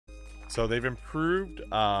So they've improved,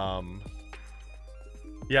 yeah,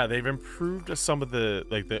 they've improved some of the,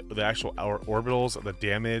 like, the actual orbitals, the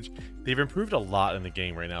damage. They've improved a lot in the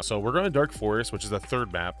game right now. So we're going to Dark Forest, which is the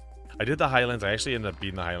third map. I did the Highlands. I actually ended up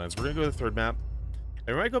beating the Highlands. We're going to go to the third map.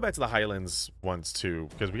 And we might go back to the Highlands once, too,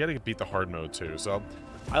 because we got to beat the hard mode, too. So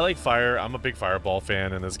I like fire. I'm a big Fireball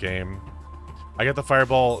fan in this game. I got the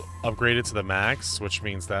Fireball upgraded to the max, which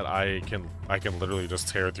means that I can literally just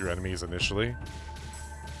tear through enemies initially.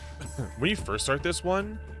 When you first start this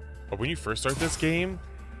one, or when you first start this game,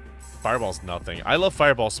 Fireball's nothing. I love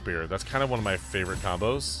Fireball Spear. That's kind of one of my favorite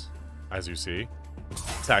combos, as you see.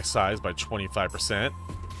 Attack size by 25%.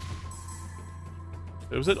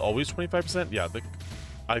 Was it always 25%? Yeah,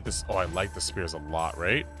 I like this. Oh, I like the spears a lot,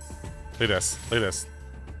 right? Look at this. Look at this.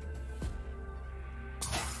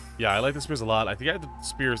 Yeah, I like the spears a lot. I think I have the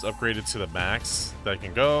spears upgraded to the max that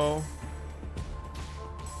can go,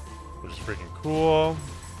 which is freaking cool.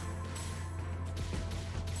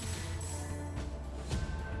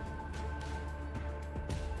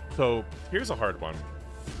 So here's a hard one.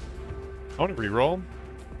 I want to reroll,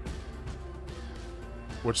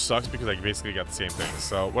 which sucks because I basically got the same thing.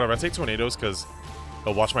 So whatever, I take tornadoes because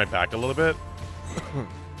they'll watch my back a little bit.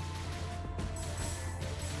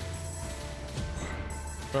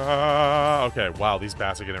 Okay, wow, these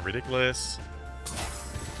bats are getting ridiculous.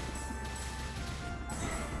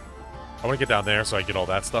 I want to get down there so I get all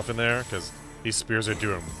that stuff in there because these spears are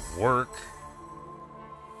doing work.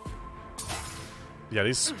 Yeah,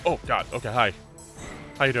 these... Oh, God. Okay, hi.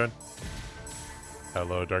 How you doing?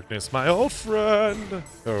 Hello, darkness, my old friend.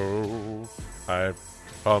 Oh, I've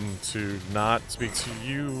come to not speak to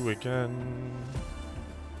you again.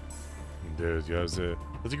 Let's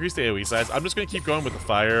increase the AoE size. I'm just going to keep going with the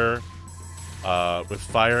fire,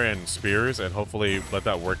 and spears, and hopefully let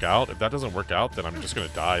that work out. If that doesn't work out, then I'm just going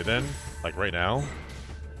to die then, like right now.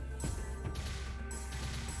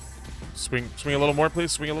 Swing a little more,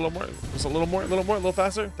 please. Swing a little more. Just a little more, a little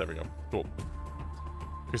faster. There we go. Cool.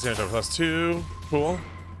 Increase damage over +2. Cool.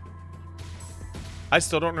 I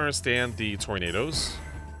still don't understand the tornadoes.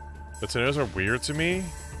 The tornadoes are weird to me.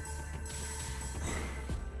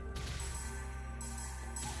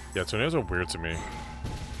 Yeah, tornadoes are weird to me.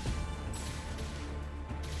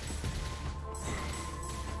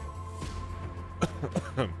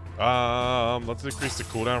 Let's increase the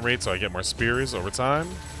cooldown rate so I get more spears over time.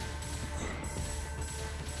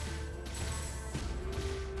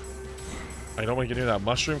 I don't want to get near that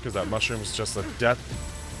mushroom because that mushroom is just a death.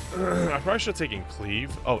 I probably should have taken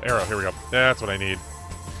cleave. Oh, arrow. Here we go. That's what I need.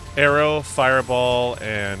 Arrow, fireball,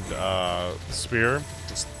 and spear.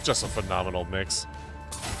 Just a phenomenal mix.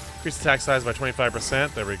 Increase attack size by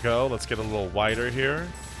 25%. There we go. Let's get a little wider here.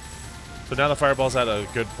 So now the fireball's at a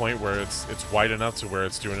good point where it's wide enough to where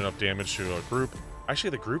it's doing enough damage to a group.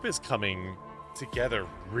 Actually, the group is coming together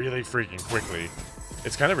really freaking quickly.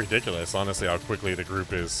 It's kind of ridiculous, honestly, how quickly the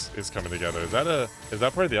group is coming together. Is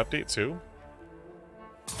that part of the update too?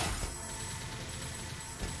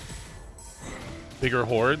 Bigger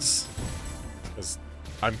hordes, because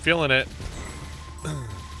I'm feeling it.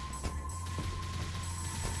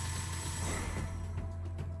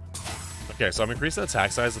 Okay, so I'm increasing the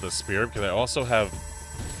attack size of the spear because I also have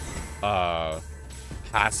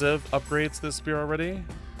passive upgrades to the spear already.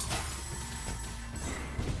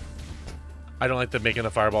 I don't like the making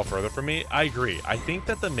the fireball further from me. I agree. I think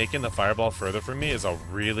that the making the fireball further from me is a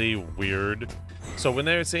really weird... So when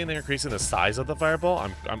they're saying they're increasing the size of the fireball,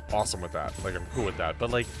 I'm awesome with that. Like, I'm cool with that.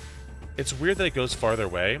 But, like, it's weird that it goes farther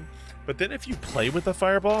away. But then if you play with the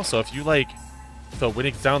fireball, so if you, like... So when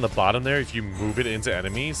it's down the bottom there, if you move it into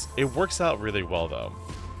enemies, it works out really well, though.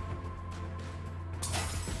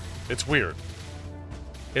 It's weird.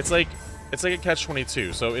 It's like a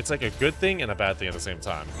catch-22. So it's like a good thing and a bad thing at the same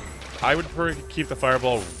time. I would prefer to keep the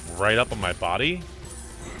fireball right up on my body.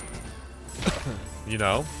 You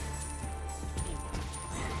know?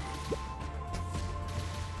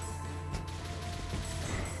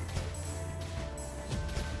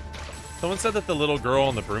 Someone said that the little girl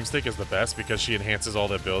on the broomstick is the best because she enhances all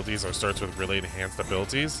the abilities or starts with really enhanced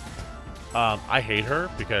abilities. I hate her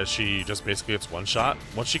because she just basically gets one shot.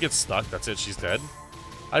 Once she gets stuck, that's it, she's dead.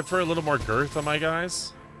 I prefer a little more girth on my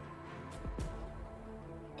guys.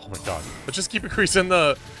 Oh my god. Let's just keep increasing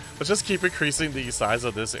the size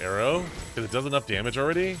of this arrow because it does enough damage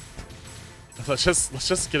already. Let's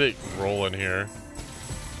just get it rolling here.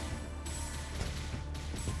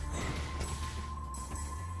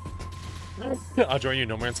 I'll join you,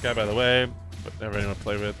 No Man's Sky, by the way, but never anyone to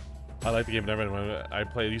play with. I like the game, never anyone. I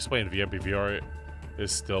used to play in VMP. VR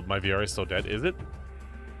is still, my VR is still dead. Is it?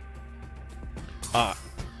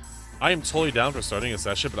 I am totally down for starting a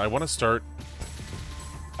session, but I want to start...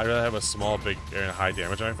 I'd rather have a small, big, and high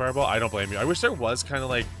damage on my fireball. I don't blame you. I wish there was kind of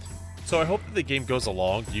like... So I hope that the game goes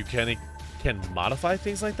along. You can modify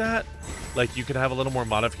things like that. Like, you can have a little more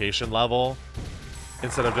modification level.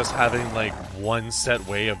 Instead of just having, like, one set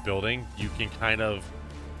way of building, you can kind of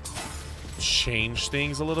change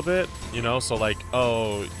things a little bit. You know? So, like,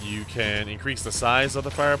 oh, you can increase the size of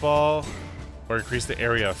the fireball, or increase the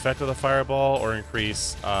area effect of the fireball, or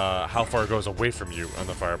increase how far it goes away from you on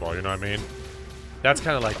the fireball. You know what I mean? That's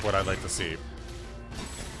kind of like what I'd like to see.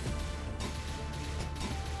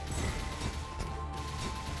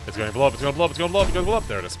 It's going to blow up, it's going to blow up, it's going to blow up, it's going to blow up.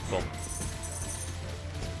 There it is. Boom.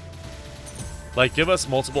 Like, give us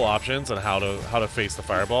multiple options on how to face the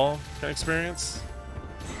fireball kind of experience.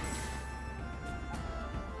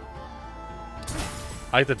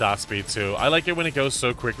 I like the dot speed too. I like it when it goes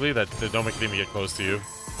so quickly that they don't make it even get close to you.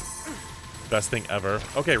 Best thing ever.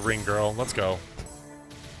 Okay, ring girl, let's go.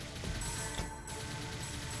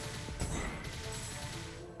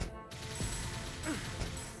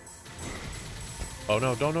 Oh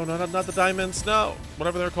no, no, not the diamonds, no!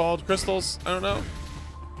 Whatever they're called, crystals, I don't know.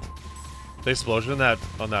 The explosion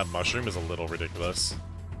on that mushroom is a little ridiculous.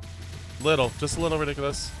 Just a little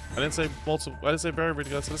ridiculous. I didn't say multiple, I didn't say very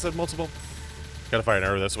ridiculous, I said multiple. Gotta fire an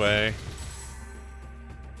arrow this way.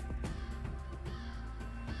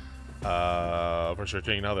 For sure,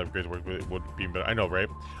 checking now that upgrades would be better. I know, right?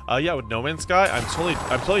 Yeah, with No Man's Sky, I'm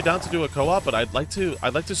totally down to do a co-op, but I'd like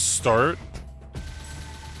to start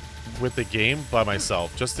with the game by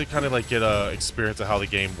myself, just to kind of like get a experience of how the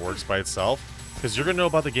game works by itself. Because you're gonna know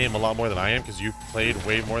about the game a lot more than I am, because you've played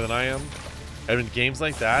way more than I am. And in games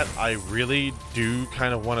like that, I really do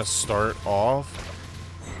kind of want to start off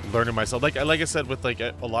learning myself. Like I said, with like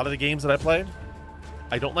a lot of the games that I play,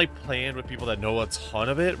 I don't like playing with people that know a ton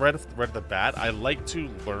of it right at the bat. I like to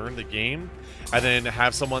learn the game and then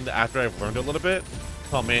have someone that, after I've learned a little bit,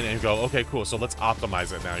 come in and go, okay, cool, so let's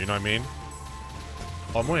optimize it now. You know what I mean?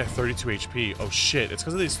 Oh, I'm only at 32 HP. Oh shit, it's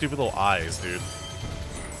because of these stupid little eyes, dude.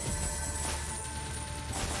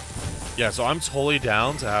 Yeah, so I'm totally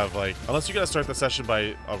down to have, like, unless you gotta start the session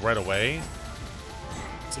by right away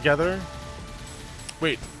together.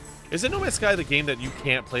 Wait, is it No Man's Sky the game that you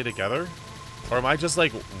can't play together? Or am I just,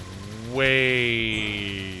 like,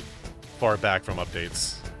 way far back from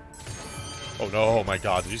updates? Oh no, oh my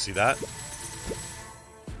god, did you see that?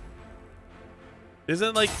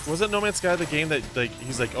 Wasn't No Man's Sky the game that, like,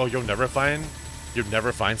 he's like, oh, you'll never find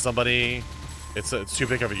somebody, it's too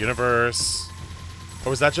big of a universe? Or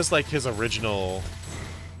was that just, like, his original...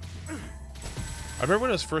 I remember when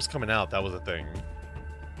it was first coming out, that was a thing.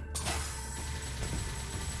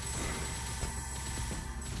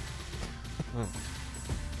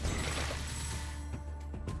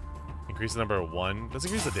 Increase the number of 1. Let's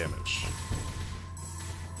increase the damage.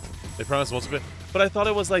 They promised multiple, but I thought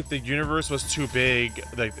it was like the universe was too big.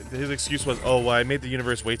 Like his excuse was, "Oh, well, I made the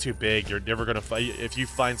universe way too big. You're never gonna fight if you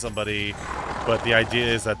find somebody." But the idea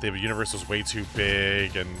is that the universe was way too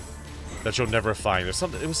big and that you'll never find. It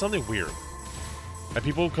was something weird, and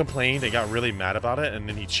people complained. They got really mad about it, and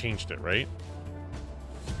then he changed it, right?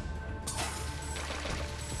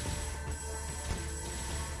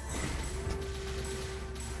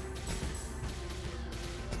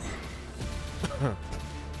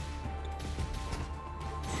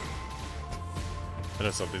 I know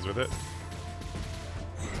something's with it.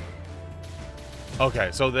 Okay,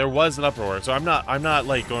 so there was an uproar. So I'm not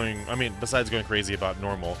like going, I mean, besides going crazy about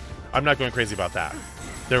normal, I'm not going crazy about that.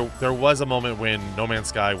 There was a moment when No Man's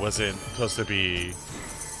Sky wasn't supposed to be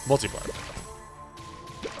multiplayer.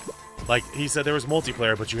 Like, he said there was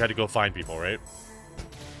multiplayer, but you had to go find people, right?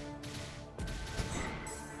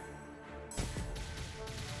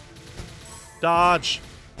 Dodge!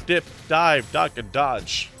 Dip, dive, duck, and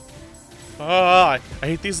dodge. Ah, I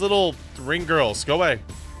hate these little ring girls. Go away.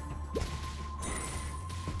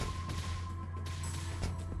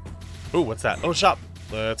 Ooh, what's that? Oh, shop.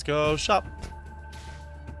 Let's go shop.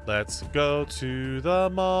 Let's go to the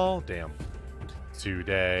mall. Damn.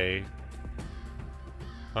 Today.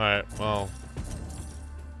 Alright, well.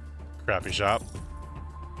 Crappy shop.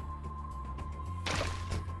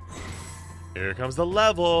 Here comes the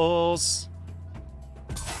levels.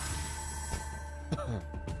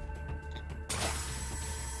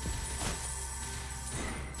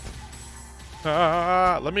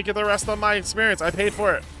 Let me get the rest of my experience. I paid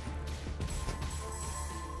for it.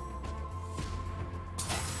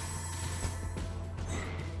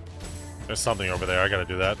 There's something over there. I gotta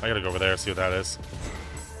do that. I gotta go over there and see what that is.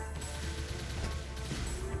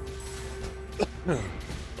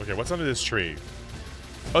 Okay, what's under this tree?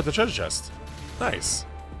 Oh, the treasure chest. Nice.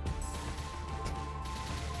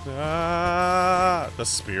 Ah, the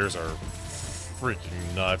spears are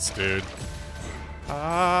freaking nuts, dude.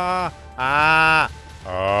 Ah, ah,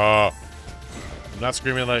 oh. I'm not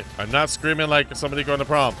screaming like somebody going to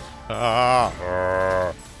prom.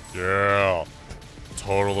 Ah, yeah,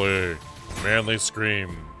 totally manly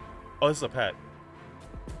scream. Oh, this is a pet.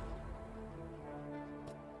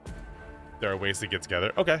 There are ways to get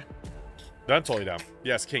together. Okay, I'm totally down.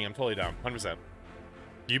 Yes, King, I'm totally down. 100%.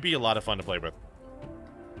 You'd be a lot of fun to play with.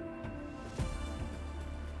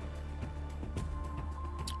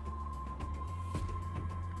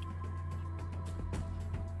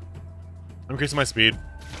 I'm increasing my speed.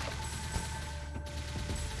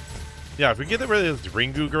 Yeah, if we get rid of the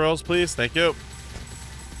Ringu girls, please. Thank you.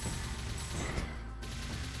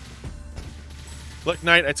 Look,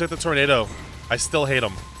 Knight, I took the tornado. I still hate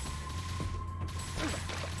them.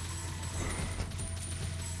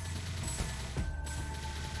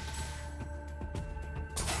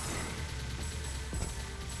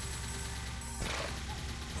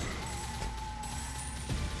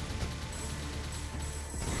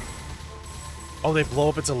 Oh, they blow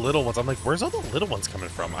up into little ones. I'm like, where's all the little ones coming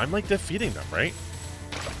from? I'm like defeating them, right?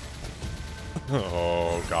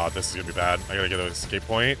 Oh god, this is gonna be bad. I gotta get an escape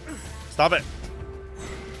point. Stop it.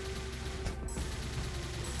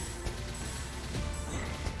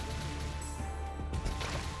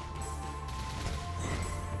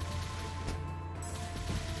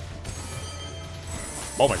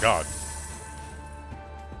 Oh my god.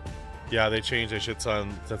 Yeah, they changed a shit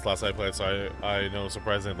ton since last I played, so I know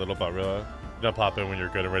surprisingly little about Rilla. You don't pop in when you're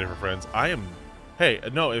good and ready for friends. I am... Hey,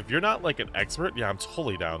 no, if you're not like an expert, yeah, I'm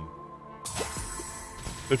totally down.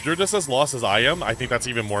 If you're just as lost as I am, I think that's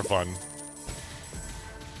even more fun.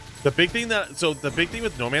 The big thing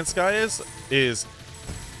with No Man's Sky is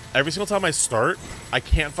every single time I start, I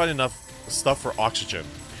can't find enough stuff for oxygen.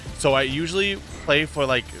 So I usually play for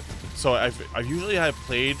like... So I usually have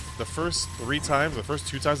played the first 3 times, the first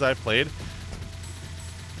 2 times that I've played,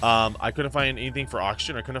 I couldn't find anything for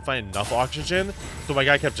oxygen. I couldn't find enough oxygen, so my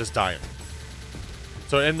guy kept just dying.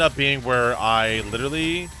 So it ended up being where I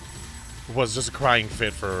literally was just a crying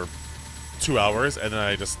fit for 2 hours, and then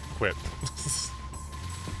I just quit.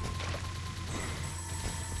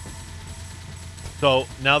 So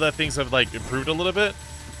now that things have like improved a little bit,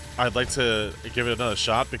 I'd like to give it another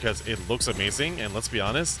shot because it looks amazing, and let's be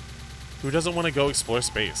honest, who doesn't want to go explore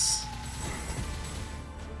space?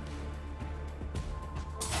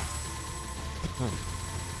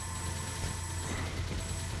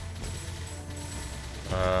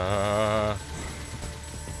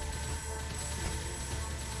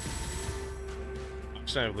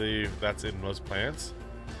 Actually, I believe that's in most plants.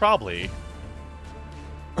 Probably.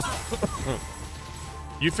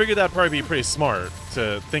 You figured that'd probably be pretty smart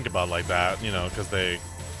to think about like that, you know, because they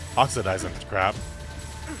oxidize into crap.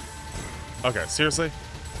 Okay, seriously?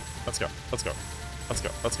 Let's go. Let's go. Let's go.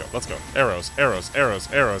 Let's go. Let's go. Arrows, arrows,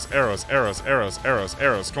 arrows, arrows, arrows, arrows, arrows, arrows,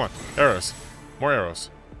 arrows. Come on. Arrows. More arrows.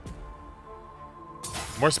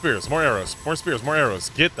 More spears, more arrows, more spears, more arrows.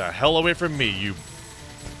 Get the hell away from me, you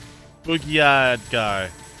boogie-eyed guy.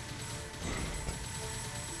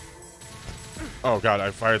 Oh god,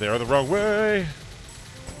 I fired the arrow the wrong way.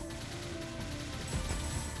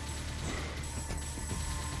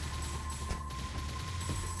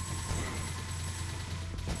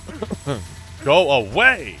 Go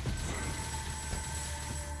away!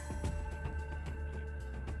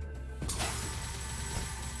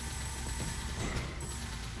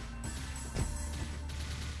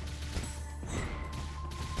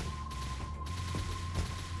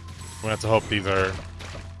 I'm gonna have to hope these are...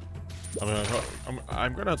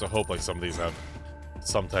 I'm gonna have to hope like some of these have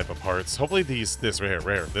some type of hearts. Hopefully this right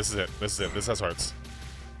here, this is it, this has hearts.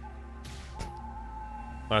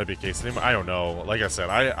 Not a big case anymore. I don't know. Like I said,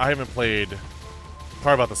 I haven't played.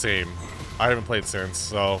 Probably about the same. I haven't played since,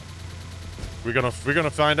 so we're gonna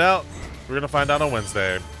find out. We're gonna find out on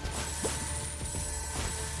Wednesday.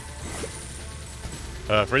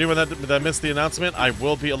 For anyone that missed the announcement, I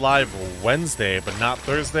will be alive Wednesday, but not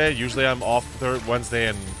Thursday. Usually I'm off Wednesday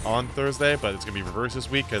and on Thursday, but it's gonna be reversed this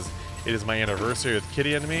week because it is my anniversary with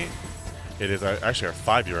Kitty and me. It is actually our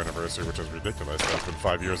 5-year anniversary, which is ridiculous. That's been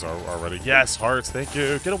 5 years already. Yes, hearts, thank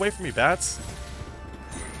you. Get away from me, bats.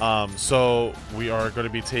 So we are going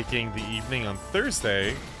to be taking the evening on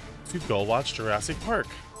Thursday to go watch Jurassic Park.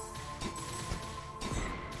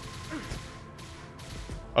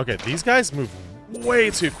 Okay, these guys move way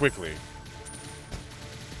too quickly.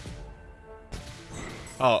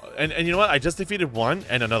 Oh, and you know what? I just defeated one,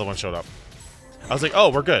 and another one showed up. I was like, oh,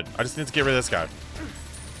 we're good. I just need to get rid of this guy.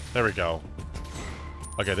 There we go.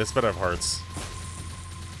 Okay, this better have hearts.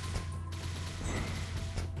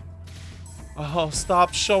 Oh,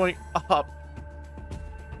 stop showing up.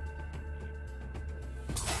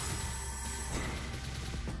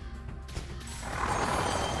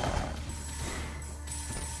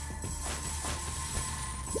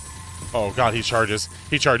 Oh god, he charges.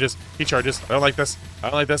 He charges. He charges. I don't like this. I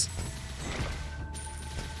don't like this.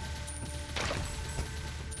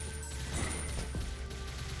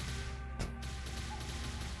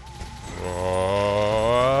 What?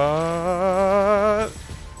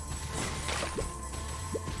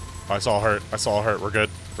 I saw hurt. I saw hurt. We're good.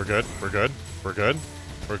 We're good. We're good. We're good.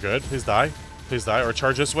 We're good. Please die. Please die. Or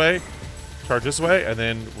charge this way. Charge this way, and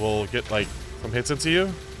then we'll get like some hits into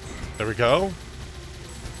you. There we go.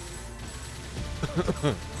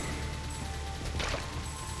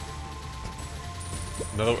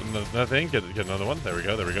 Another thing. Get another one. There we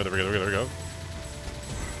go. There we go. There we go. There we go.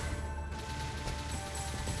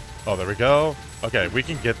 Oh, there we go. Okay, we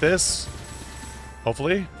can get this.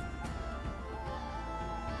 Hopefully.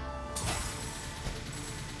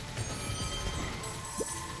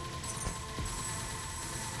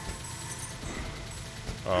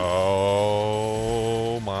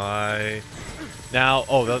 Oh my. Now,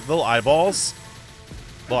 oh, the little eyeballs.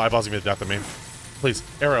 Little eyeballs give me the death of me. Please,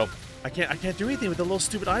 arrow. I can't do anything with the little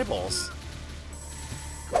stupid eyeballs.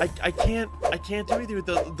 I can't do anything with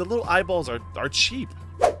the little eyeballs are cheap.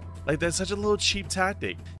 Like, that's such a little cheap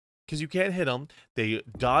tactic. Because you can't hit them. They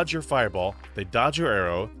dodge your fireball. They dodge your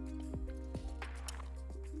arrow.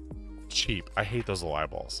 Cheap. I hate those little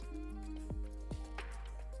eyeballs.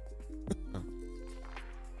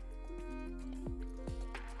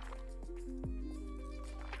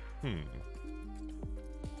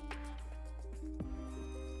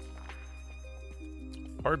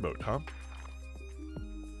 Hard mode, huh?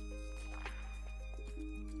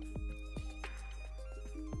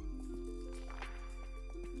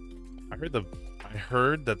 I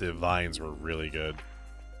heard that the vines were really good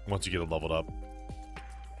once you get them leveled up.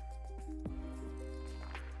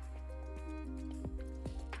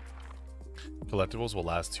 Collectibles will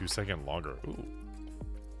last 2 seconds longer. Ooh.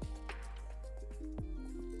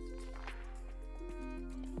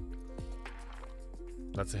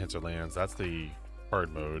 That's the hinterlands. That's the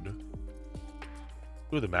hard mode.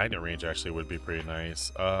 Ooh, the magnet range actually would be pretty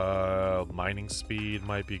nice. Mining speed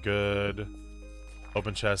might be good.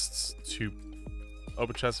 Open chests,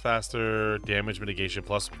 open chest faster. Damage mitigation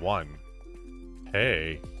 +1.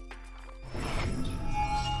 Hey.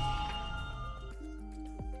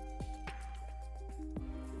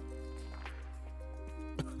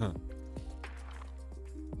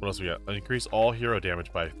 What else we got? Increase all hero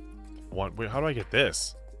damage by 1. Wait, how do I get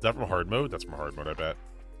this? Is that from hard mode? That's from hard mode, I bet.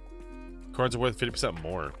 Cards are worth 50%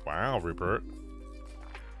 more. Wow, Rupert.